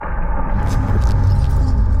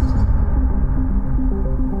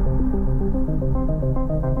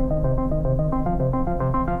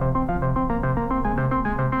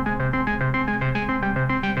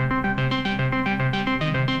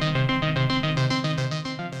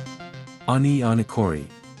Onikori.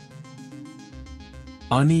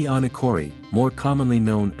 Onikori, more commonly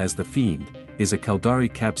known as the Fiend, is a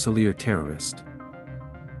Caldari Capsuleer terrorist.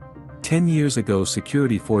 10 years ago,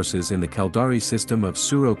 security forces in the Caldari system of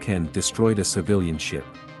Suroken destroyed a civilian ship.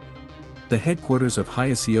 The headquarters of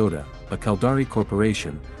Hayasiota, a Caldari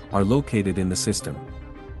corporation, are located in the system.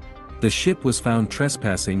 The ship was found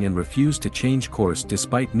trespassing and refused to change course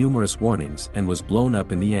despite numerous warnings and was blown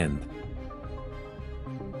up in the end.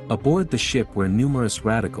 Aboard the ship were numerous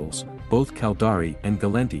radicals, both Caldari and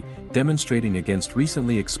Galenti, demonstrating against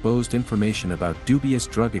recently exposed information about dubious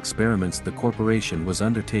drug experiments the corporation was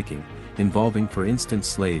undertaking, involving for instance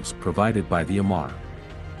slaves provided by the Amar.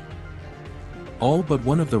 All but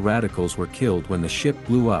one of the radicals were killed when the ship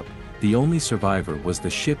blew up. The only survivor was the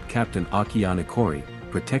ship captain Aki Onikori,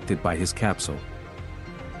 protected by his capsule.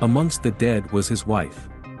 Amongst the dead was his wife.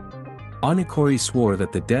 Onikori swore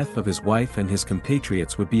that the death of his wife and his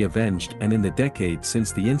compatriots would be avenged, and in the decade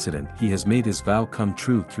since the incident he has made his vow come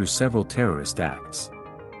true through several terrorist acts.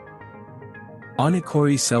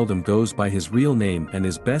 Onikori seldom goes by his real name and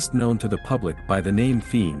is best known to the public by the name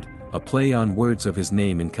Fiend, a play on words of his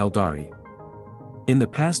name in Caldari. In the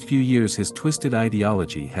past few years his twisted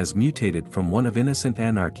ideology has mutated from one of innocent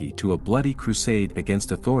anarchy to a bloody crusade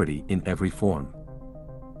against authority in every form.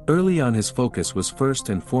 Early on his focus was first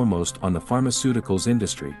and foremost on the pharmaceuticals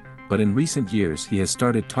industry, but in recent years he has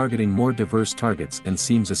started targeting more diverse targets and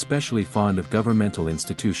seems especially fond of governmental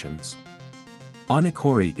institutions.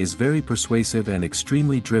 Onikori is very persuasive and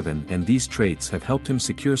extremely driven, and these traits have helped him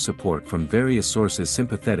secure support from various sources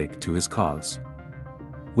sympathetic to his cause.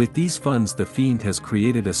 With these funds the Fiend has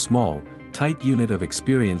created a small, tight unit of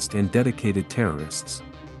experienced and dedicated terrorists.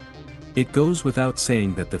 It goes without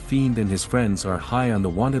saying that the Fiend and his friends are high on the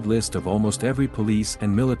wanted list of almost every police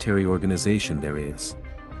and military organization there is.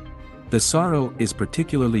 The Sorrow is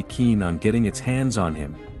particularly keen on getting its hands on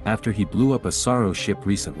him, after he blew up a Sorrow ship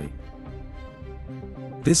recently.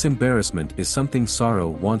 This embarrassment is something Sorrow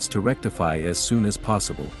wants to rectify as soon as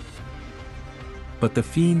possible. But the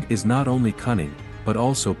Fiend is not only cunning, but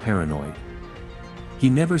also paranoid. He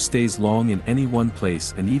never stays long in any one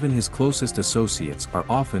place, and even his closest associates are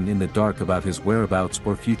often in the dark about his whereabouts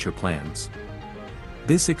or future plans.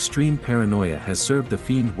 This extreme paranoia has served the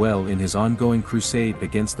Fiend well in his ongoing crusade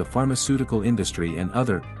against the pharmaceutical industry and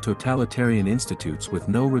other totalitarian institutes with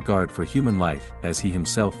no regard for human life, as he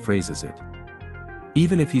himself phrases it.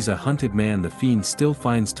 Even if he's a hunted man, the Fiend still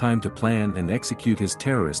finds time to plan and execute his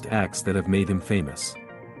terrorist acts that have made him famous.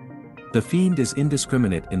 The Fiend is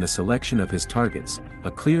indiscriminate in the selection of his targets,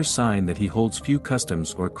 a clear sign that he holds few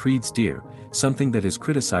customs or creeds dear, something that his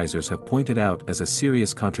criticizers have pointed out as a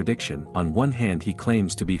serious contradiction. On one hand he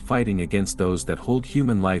claims to be fighting against those that hold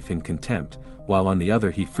human life in contempt, while on the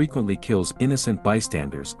other he frequently kills innocent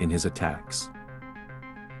bystanders in his attacks.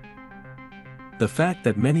 The fact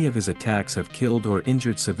that many of his attacks have killed or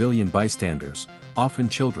injured civilian bystanders, often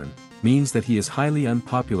children, means that he is highly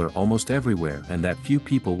unpopular almost everywhere, and that few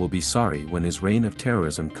people will be sorry when his reign of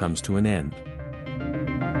terrorism comes to an end.